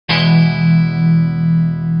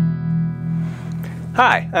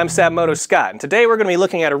Hi, I'm Satmodo Scott, and today we're going to be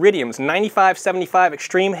looking at Iridium's 9575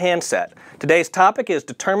 Extreme handset. Today's topic is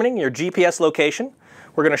determining your GPS location.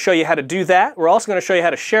 We're going to show you how to do that. We're also going to show you how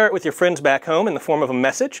to share it with your friends back home in the form of a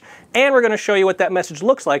message, and we're going to show you what that message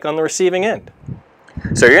looks like on the receiving end.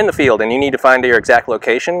 So you're in the field and you need to find your exact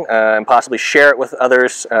location and possibly share it with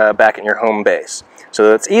others back at your home base.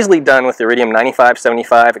 So it's easily done with the Iridium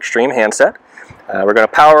 9575 Extreme handset. We're going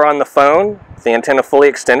to power on the phone with the antenna fully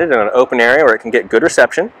extended in an open area where it can get good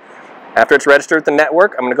reception. After it's registered with the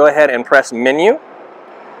network, I'm going to go ahead and press Menu,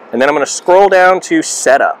 and then I'm going to scroll down to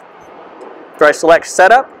Setup. After I select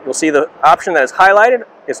Setup, you'll see the option that is highlighted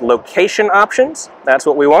is Location Options. That's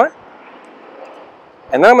what we want.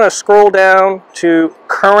 And then I'm going to scroll down to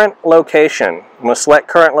Current Location. I'm going to select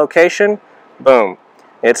Current Location. Boom.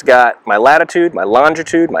 It's got my latitude, my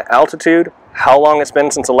longitude, my altitude, how long it's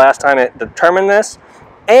been since the last time it determined this,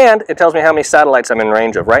 and it tells me how many satellites I'm in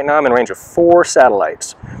range of. Right now I'm in range of 4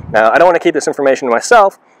 satellites. Now I don't want to keep this information to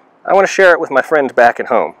myself. I want to share it with my friends back at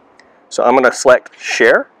home. So I'm going to select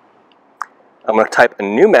Share. I'm going to type a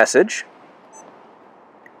new message.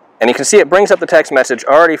 And you can see it brings up the text message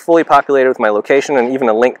already fully populated with my location and even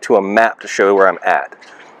a link to a map to show where I'm at.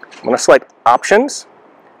 I'm going to select Options.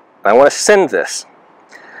 I want to send this.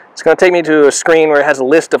 It's going to take me to a screen where it has a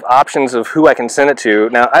list of options of who I can send it to.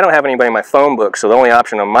 Now, I don't have anybody in my phone book, so the only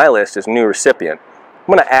option on my list is New Recipient. I'm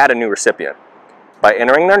going to add a new recipient by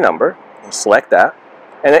entering their number. I'll select that.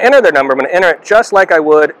 And to enter their number, I'm going to enter it just like I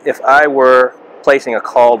would if I were placing a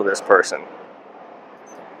call to this person.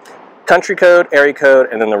 Country code, area code,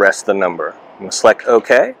 and then the rest of the number. I'm going to select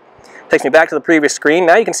OK. Takes me back to the previous screen.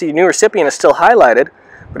 Now you can see New Recipient is still highlighted,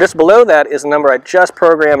 but just below that is the number I just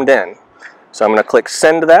programmed in. So I'm going to click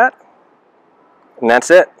Send that, and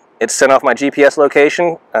that's it. It's sent off my GPS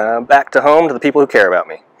location back to home to the people who care about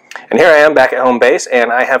me. And here I am back at home base,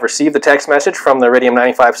 and I have received the text message from the Iridium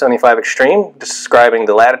 9575 Extreme describing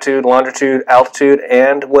the latitude, longitude, altitude,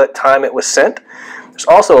 and what time it was sent. There's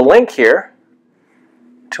also a link here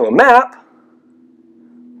to a map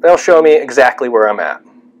that'll show me exactly where I'm at.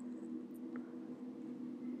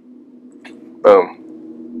 Boom.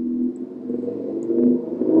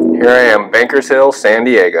 Here I am, Bankers Hill, San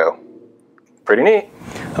Diego. Pretty neat.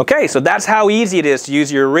 Okay, so that's how easy it is to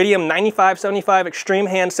use your Iridium 9575 Extreme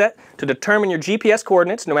handset to determine your GPS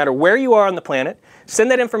coordinates no matter where you are on the planet,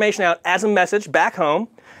 send that information out as a message back home,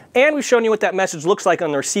 and we've shown you what that message looks like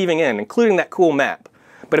on the receiving end, including that cool map.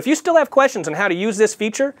 But if you still have questions on how to use this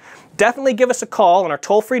feature, definitely give us a call on our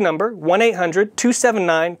toll-free number,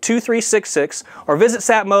 1-800-279-2366, or visit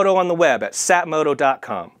Satmodo on the web at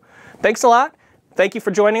satmodo.com. Thanks a lot. Thank you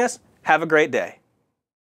for joining us. Have a great day.